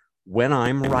down, when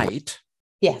I'm right.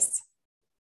 Yes.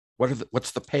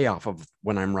 What's the payoff of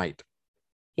when I'm right?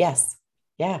 Yes.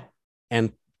 Yeah.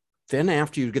 And then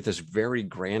after you get this very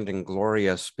grand and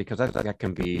glorious, because that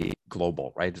can be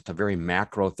global, right? It's a very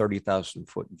macro 30,000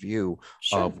 foot view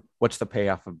of what's the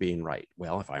payoff of being right.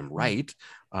 Well, if I'm right,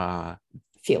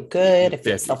 feel good, I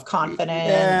feel self-confident.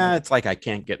 Yeah, it's like I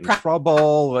can't get in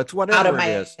trouble. It's whatever it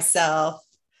is. Myself.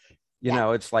 You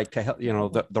know, it's like, to help, you know,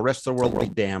 the rest of the world be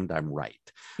damned, I'm right.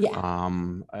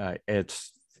 Yeah.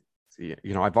 It's, you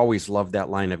know, I've always loved that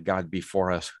line of God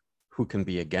before us, who can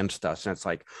be against us? And it's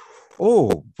like,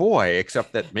 oh boy,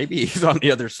 except that maybe he's on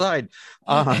the other side.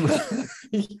 And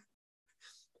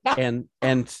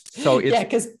so it's,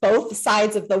 because both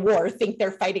sides of the war think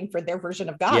they're fighting for their version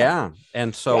of God. Yeah.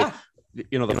 And so,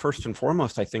 you know, the first and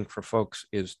foremost, I think, for folks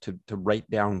is to write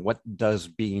down, what does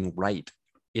being right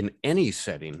in any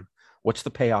setting, what's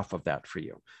the payoff of that for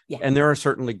you? Yeah. And there are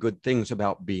certainly good things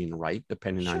about being right,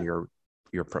 depending on your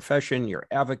profession, your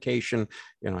avocation,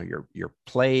 you know, your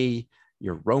play,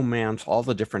 your romance, all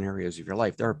the different areas of your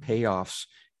life. There are payoffs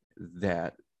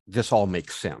that this all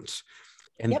makes sense.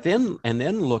 And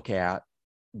then look at,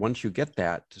 once you get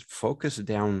that, focus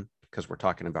down, because we're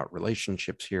talking about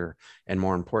relationships here, and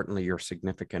more importantly, your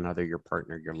significant other, your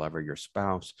partner, your lover, your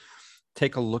spouse.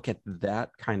 Take a look at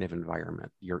that kind of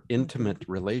environment, your intimate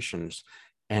relations,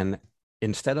 and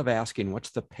instead of asking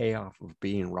what's the payoff of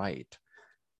being right,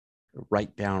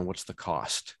 write down what's the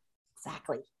cost.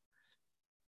 Exactly.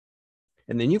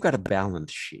 And then you've got a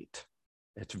balance sheet.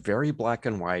 It's very black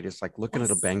and white. It's like looking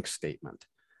at a bank statement.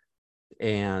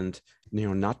 And, you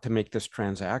know, not to make this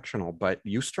transactional, but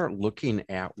you start looking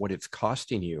at what it's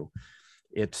costing you.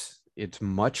 It's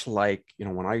much like, you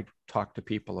know, when I talk to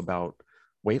people about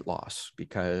weight loss,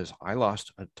 because I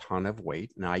lost a ton of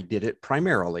weight, and I did it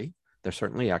primarily. There's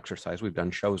certainly exercise. We've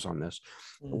done shows on this.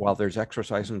 While there's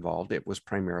exercise involved, it was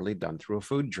primarily done through a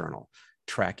food journal,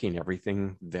 tracking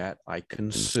everything that I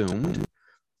consumed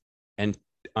and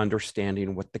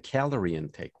understanding what the calorie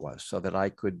intake was, so that I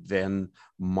could then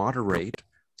moderate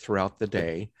throughout the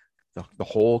day. The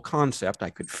whole concept,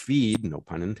 I could feed, no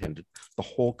pun intended, the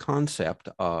whole concept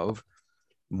of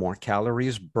more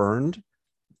calories burned,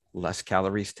 less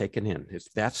calories taken in. It's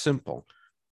that simple.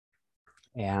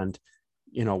 And,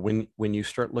 you know, when you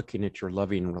start looking at your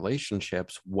loving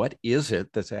relationships, what is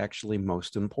it that's actually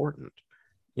most important?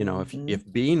 You know,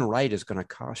 if being right is going to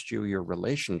cost you your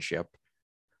relationship,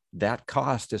 that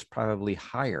cost is probably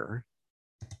higher.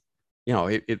 You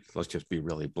know, let's just be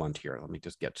really blunt here. Let me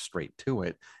just get straight to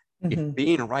it. If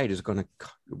being right is going to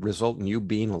result in you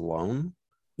being alone,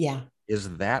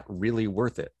 is that really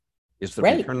worth it? Is the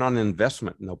return on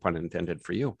investment, no pun intended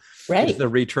for you, is the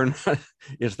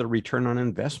return on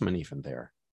investment even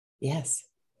there? Yes,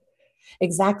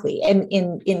 exactly. And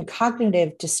in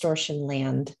cognitive distortion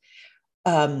land,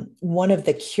 one of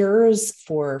the cures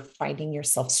for finding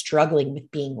yourself struggling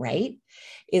with being right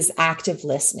is active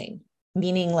listening.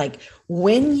 Meaning, like,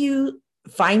 when you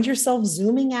find yourself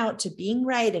zooming out to being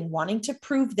right and wanting to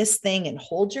prove this thing and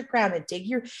hold your ground and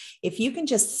if you can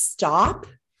just stop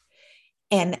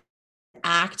and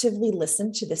actively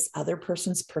listen to this other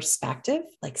person's perspective,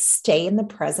 like stay in the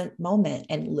present moment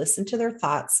and listen to their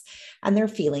thoughts and their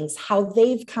feelings, how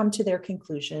they've come to their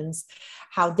conclusions,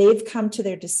 how they've come to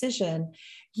their decision,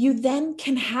 you then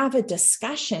can have a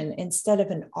discussion instead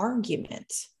of an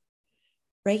argument.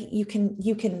 Right? You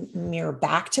can mirror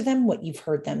back to them what you've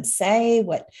heard them say,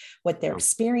 what their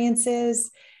experience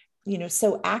is, you know.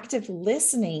 So active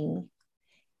listening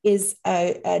is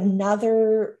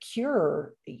another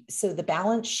cure. So the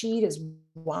balance sheet is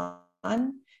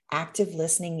one, active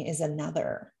listening is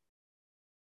another.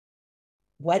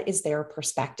 What is their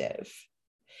perspective?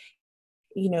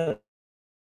 You know,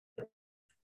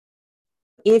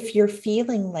 if you're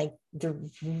feeling like the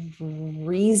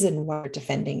reason why you're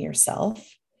defending yourself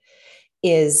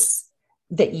is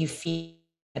that you feel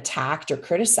attacked or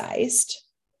criticized,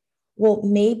 well,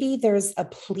 maybe there's a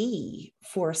plea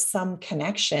for some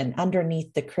connection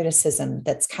underneath the criticism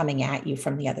that's coming at you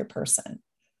from the other person.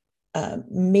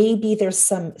 Maybe there's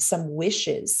some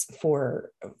wishes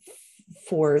for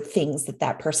things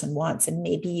that person wants, and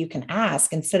maybe you can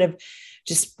ask, instead of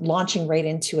just launching right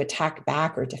into attack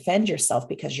back or defend yourself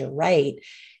because you're right,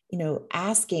 you know,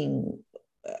 asking,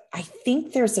 I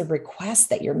think there's a request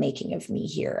that you're making of me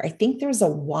here. I think there's a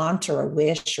want or a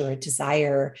wish or a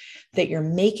desire that you're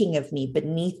making of me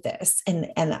beneath this.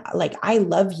 And like, I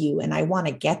love you and I want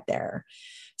to get there.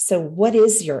 So what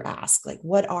is your ask? Like,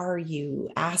 what are you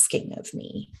asking of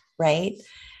me? Right.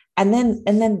 And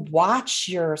then watch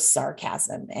your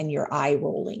sarcasm and your eye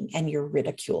rolling and your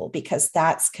ridicule, because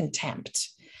that's contempt.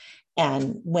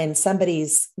 And when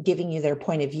somebody's giving you their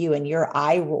point of view and you're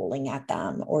eye rolling at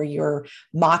them, or you're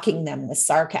mocking them with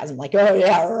sarcasm, like, oh,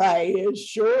 yeah, right,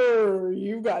 sure,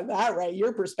 you got that right.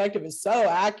 Your perspective is so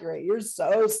accurate. You're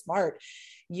so smart.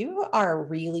 You are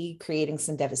really creating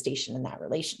some devastation in that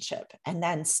relationship. And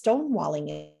then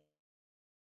stonewalling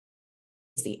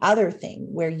is the other thing,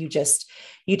 where you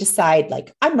decide,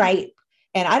 like, I'm right,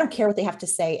 and I don't care what they have to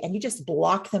say. And you just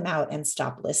block them out and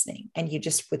stop listening. And you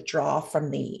just withdraw from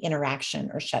the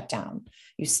interaction or shut down.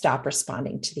 You stop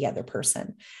responding to the other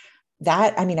person.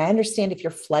 That, I mean, I understand if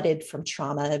you're flooded from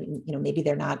trauma, maybe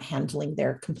they're not handling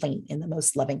their complaint in the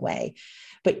most loving way,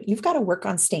 but you've got to work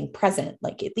on staying present,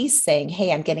 like at least saying,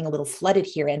 hey, I'm getting a little flooded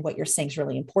here, and what you're saying is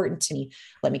really important to me.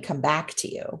 Let me come back to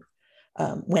you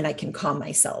when I can calm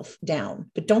myself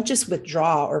down. But don't just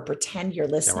withdraw or pretend you're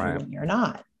listening when you're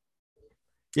not.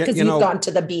 Yeah, because you've gone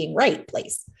to the being right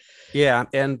place. Yeah.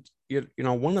 And,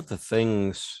 one of the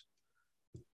things,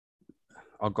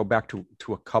 I'll go back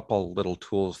to a couple little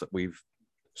tools that we've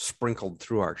sprinkled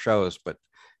through our shows, but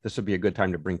this would be a good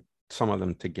time to bring some of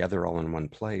them together all in one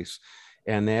place.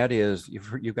 And that is,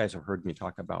 you guys have heard me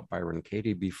talk about Byron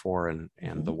Katie before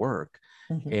and the work.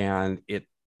 Mm-hmm. And it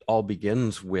all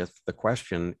begins with the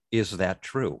question, is that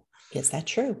true? Is that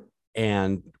true?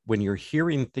 And when you're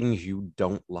hearing things you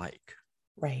don't like,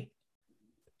 right,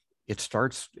 it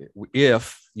starts,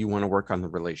 if you want to work on the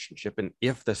relationship, and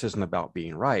if this isn't about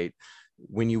being right,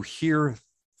 when you hear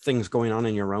things going on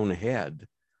in your own head,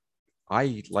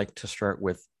 I like to start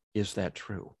with, is that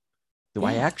true? Do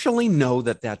I actually know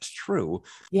that that's true?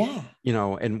 Yeah.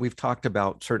 And we've talked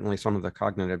about certainly some of the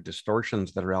cognitive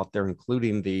distortions that are out there,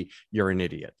 including you're an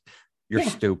idiot, you're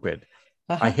stupid.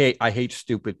 Uh-huh. I hate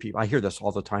stupid people. I hear this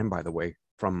all the time, by the way,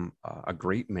 from a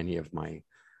great many of my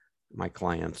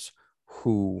clients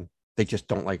who they just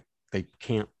don't like, they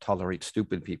can't tolerate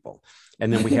stupid people.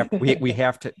 And then we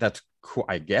have to, that's cool.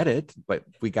 I get it, but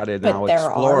we got to now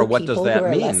explore, what does that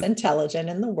mean? Less intelligent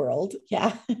in the world.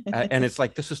 Yeah. And it's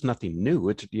like, this is nothing new.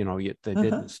 It's,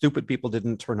 stupid people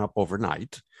didn't turn up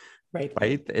overnight.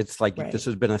 Right. It's like, this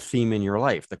has been a theme in your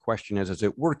life. The question is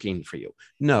it working for you?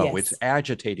 No, It's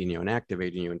agitating you and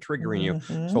activating you and triggering you.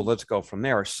 So let's go from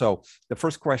there. So the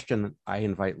first question I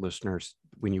invite listeners,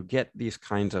 when you get these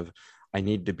kinds of, I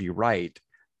need to be right,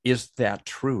 is that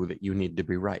true that you need to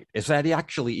be right? Is that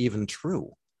actually even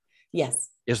true? Yes.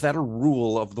 Is that a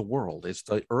rule of the world? Is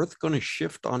the earth going to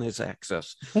shift on its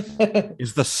axis?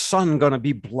 Is the sun going to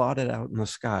be blotted out in the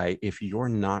sky if you're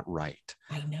not right?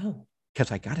 I know.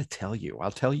 Because I got to tell you,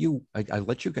 I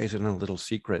let you guys in a little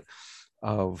secret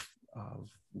of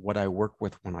what I work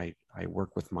with when I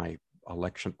work with my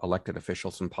elected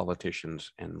officials and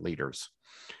politicians and leaders.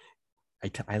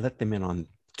 I let them in on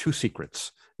two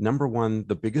secrets. Number one,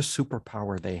 the biggest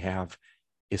superpower they have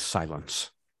is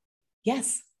silence.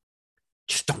 Yes.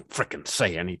 Just don't frickin'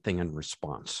 say anything in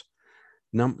response.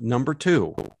 Number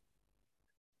two,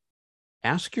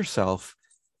 ask yourself,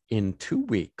 in 2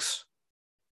 weeks,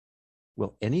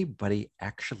 will anybody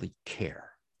actually care?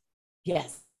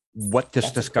 Yes. What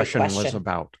this discussion was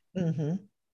about?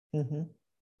 Mm-hmm. Mm-hmm.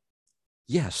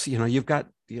 Yes, you've got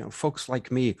folks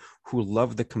like me who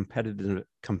love the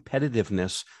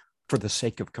competitiveness for the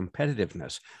sake of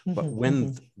competitiveness. Mm-hmm. But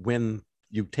when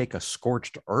you take a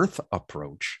scorched earth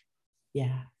approach,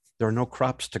 there are no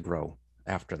crops to grow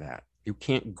after that. You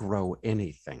can't grow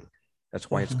anything. That's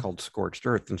why it's called scorched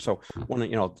earth. And so one of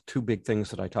the two big things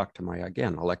that I talk to my,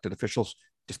 again, elected officials,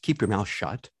 just keep your mouth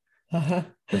shut.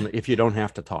 If you don't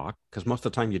have to talk, because most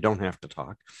of the time you don't have to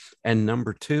talk. And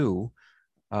number two,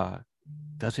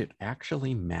 does it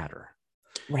actually matter?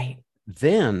 Right.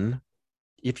 Then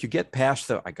if you get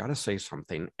past I got to say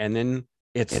something, and then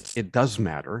it does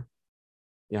matter.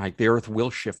 Like the earth will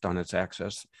shift on its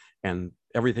axis and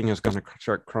everything is going to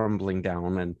start crumbling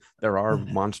down. And there are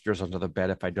monsters under the bed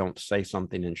if I don't say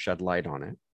something and shed light on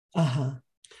it. I'm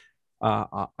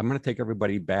going to take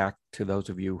everybody back to those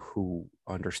of you who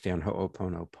understand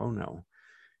Ho'oponopono.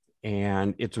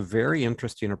 And it's a very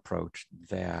interesting approach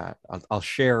that I'll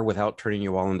share without turning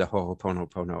you all into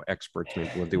Ho'oponopono experts. Maybe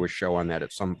we'll do a show on that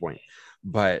at some point.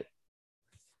 But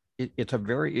it's a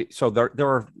very, so there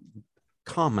are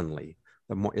commonly,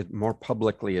 more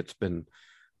publicly it's been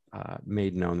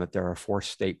made known that there are 4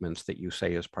 statements that you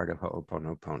say as part of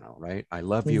Ho'oponopono, right? I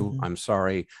love you. Mm-hmm. I'm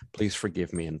sorry. Please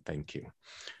forgive me and thank you.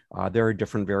 There are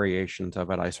different variations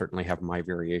of it. I certainly have my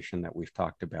variation that we've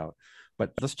talked about,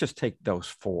 but let's just take those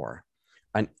 4.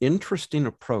 An interesting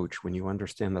approach when you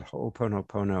understand that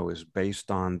Ho'oponopono is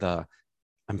based on the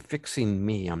I'm fixing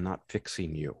me, I'm not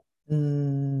fixing you.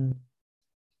 Mm.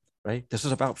 Right? This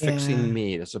is about fixing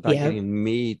me. This is about getting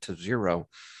me to 0.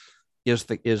 Is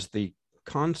the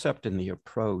concept and the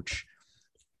approach,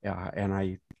 and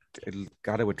I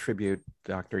got to attribute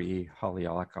Dr. E.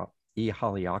 Haleakala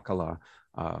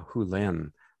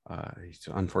Hulen. He's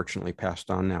unfortunately passed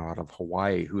on now, out of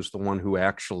Hawaii, who's the one who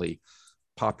actually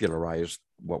popularized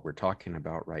what we're talking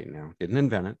about right now. Didn't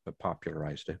invent it, but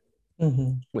popularized it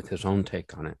with his own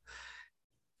take on it.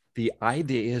 The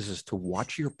idea is to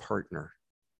watch your partner,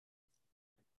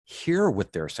 hear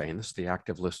what they're saying. This is the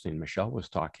active listening Michelle was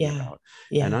talking about,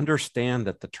 and understand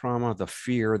that the trauma, the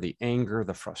fear, the anger,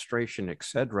 the frustration,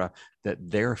 etc., that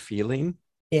they're feeling,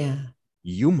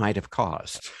 you might have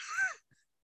caused.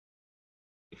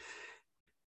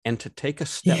 And to take a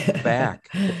step back,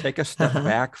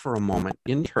 back for a moment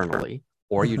internally,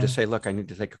 or you just say, look, I need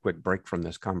to take a quick break from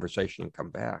this conversation and come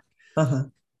back.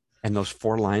 And those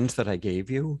 4 lines that I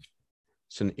gave you,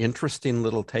 it's an interesting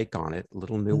little take on it,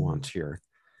 little nuance here.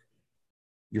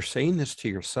 You're saying this to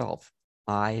yourself.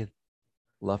 I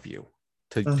love you.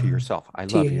 To yourself. I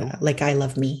love you. Like I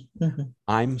love me.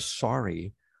 I'm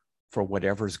sorry for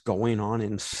whatever's going on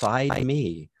inside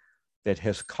me that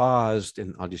has caused,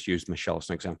 and I'll just use Michelle as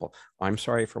an example. I'm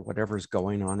sorry for whatever's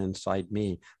going on inside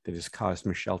me that has caused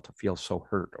Michelle to feel so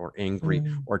hurt or angry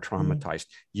or traumatized.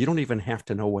 You don't even have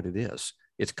to know what it is.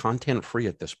 It's content free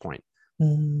at this point.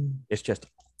 It's just,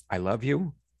 I love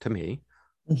you to me.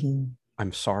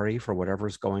 I'm sorry for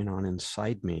whatever's going on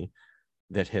inside me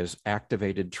that has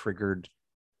activated, triggered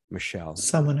Michelle.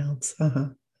 Someone else.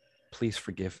 Please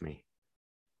forgive me.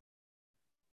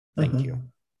 Thank you.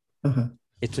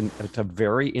 It's a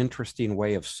very interesting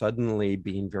way of suddenly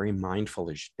being very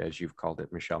mindful, as you've called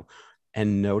it, Michelle,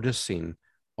 and noticing,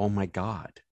 oh my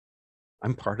God,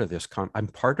 I'm part of this. I'm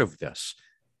part of this.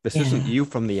 This isn't you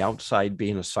from the outside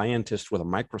being a scientist with a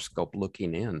microscope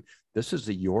looking in. This is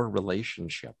your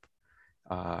relationship.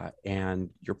 And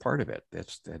you're part of it.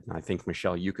 And I think,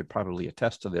 Michelle, you could probably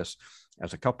attest to this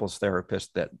as a couples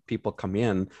therapist, that people come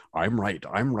in, I'm right.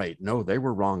 No, they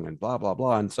were wrong, and blah, blah,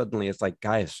 blah. And suddenly it's like,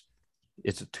 guys,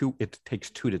 it takes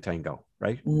 2 to tango,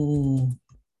 right?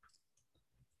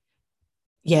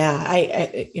 Yeah.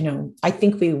 I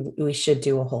think we should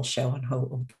do a whole show on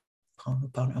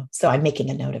Ho'oponopono. So I'm making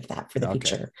a note of that for the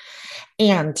future.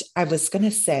 And I was going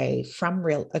to say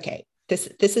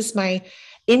this is my,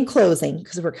 in closing,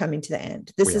 because we're coming to the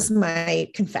end, this is my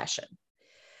confession.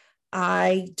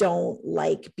 I don't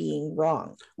like being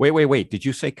wrong. Wait. Did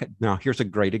you say, now here's a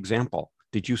great example.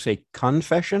 Did you say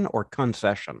confession or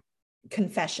concession?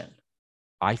 Confession.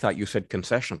 I thought you said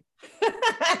concession.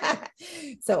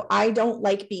 So I don't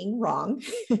like being wrong.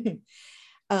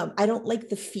 I don't like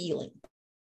the feeling,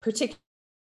 particularly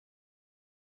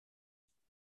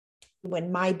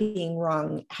when my being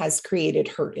wrong has created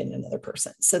hurt in another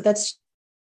person. So that's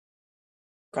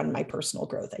on my personal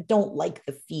growth. I don't like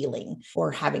the feeling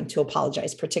or having to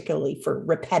apologize, particularly for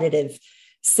repetitive,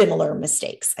 similar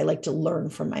mistakes. I like to learn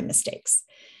from my mistakes.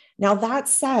 Now, that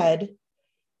said,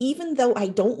 even though I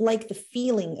don't like the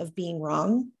feeling of being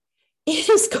wrong, it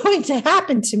is going to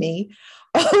happen to me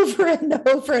over and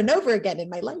over and over again in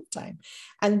my lifetime.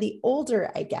 And the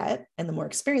older I get and the more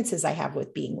experiences I have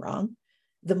with being wrong,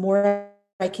 the more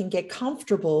I can get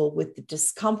comfortable with the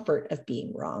discomfort of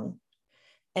being wrong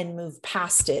and move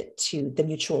past it to the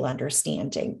mutual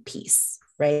understanding piece,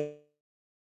 right?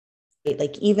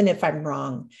 Like, even if I'm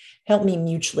wrong, help me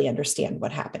mutually understand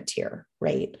what happened here,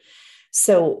 right?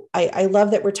 So I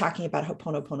love that we're talking about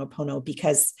Ho'oponopono,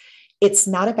 because it's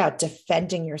not about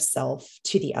defending yourself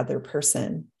to the other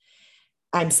person.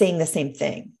 I'm saying the same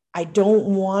thing. I don't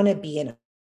want to be in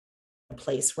a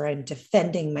place where I'm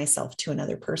defending myself to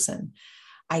another person.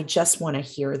 I just want to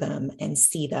hear them and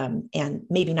see them, and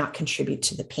maybe not contribute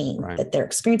to the pain that they're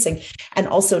experiencing, and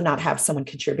also not have someone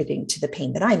contributing to the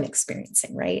pain that I'm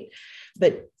experiencing, right?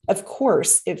 But of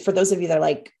course, for those of you that are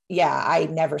like, yeah, I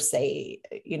never say,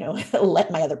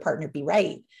 let my other partner be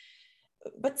right.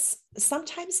 But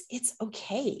sometimes it's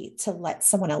okay to let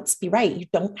someone else be right. You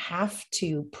don't have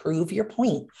to prove your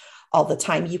point all the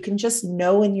time. You can just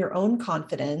know in your own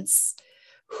confidence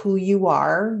who you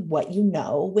are, what you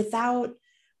know, without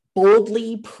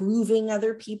boldly proving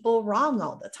other people wrong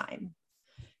all the time.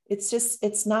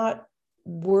 It's not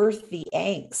worth the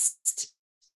angst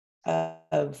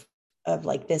of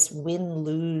like this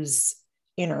win-lose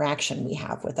interaction we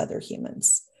have with other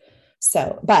humans.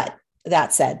 So, but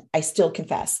that said, I still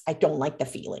confess I don't like the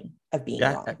feeling of being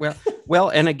wrong. Well,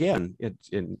 and again, it's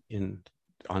in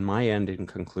on my end, in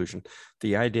conclusion,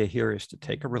 the idea here is to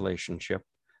take a relationship,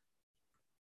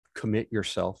 commit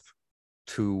yourself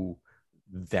to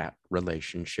that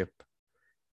relationship,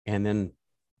 and then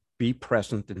be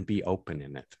present and be open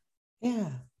in it.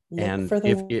 Yeah. And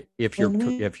if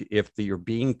you're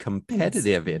being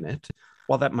competitive in it,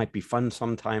 well, that might be fun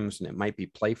sometimes, and it might be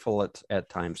playful at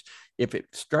times. If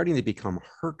it's starting to become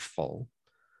hurtful,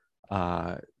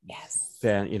 then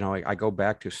I go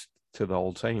back to the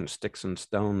old saying: sticks and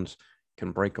stones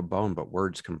can break a bone, but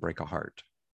words can break a heart.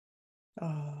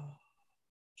 Oh,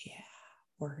 yeah,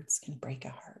 words can break a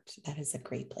heart. That is a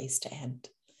great place to end.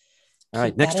 All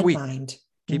right, next week.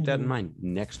 Keep that in mind.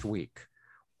 Next week,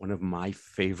 one of my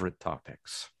favorite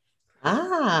topics.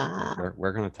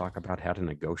 We're going to talk about how to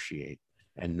negotiate,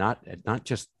 and not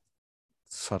just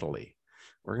subtly.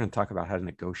 We're going to talk about how to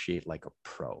negotiate like a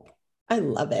pro. I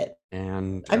love it.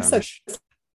 And I'm so excited.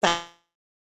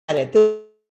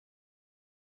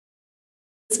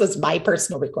 This was my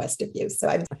personal request of you.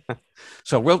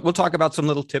 So we'll talk about some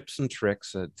little tips and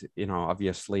tricks.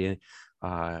 Obviously,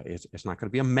 it's not going to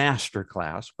be a master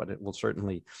class, but it will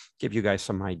certainly give you guys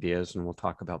some ideas, and we'll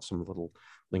talk about some little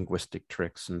linguistic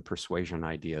tricks and persuasion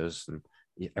ideas, and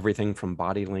everything from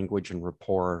body language and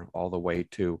rapport all the way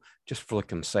to just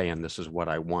flicking saying, "This is what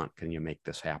I want. Can you make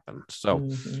this happen?" So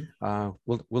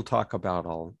we'll talk about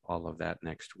all of that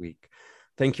next week.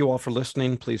 Thank you all for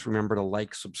listening. Please remember to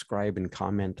like, subscribe, and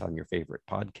comment on your favorite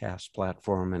podcast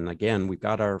platform. And again, we've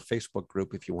got our Facebook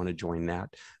group. If you want to join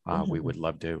that, we would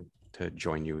love to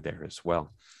join you there as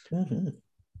well.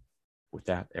 With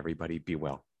that, everybody be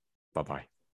well. Bye-bye.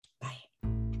 Bye.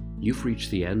 You've reached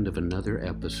the end of another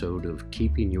episode of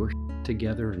Keeping Your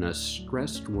Together in a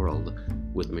Stressed World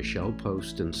with Michelle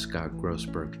Post and Scott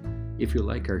Grossberg. If you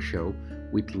like our show,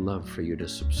 we'd love for you to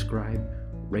subscribe,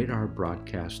 rate our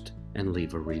broadcast, and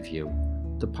leave a review.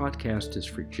 The podcast is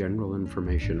for general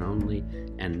information only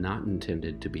and not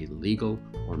intended to be legal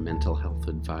or mental health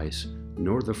advice,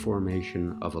 nor the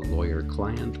formation of a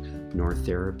lawyer-client nor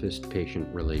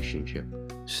therapist-patient relationship.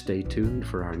 Stay tuned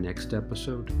for our next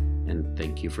episode, and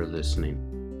thank you for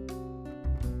listening.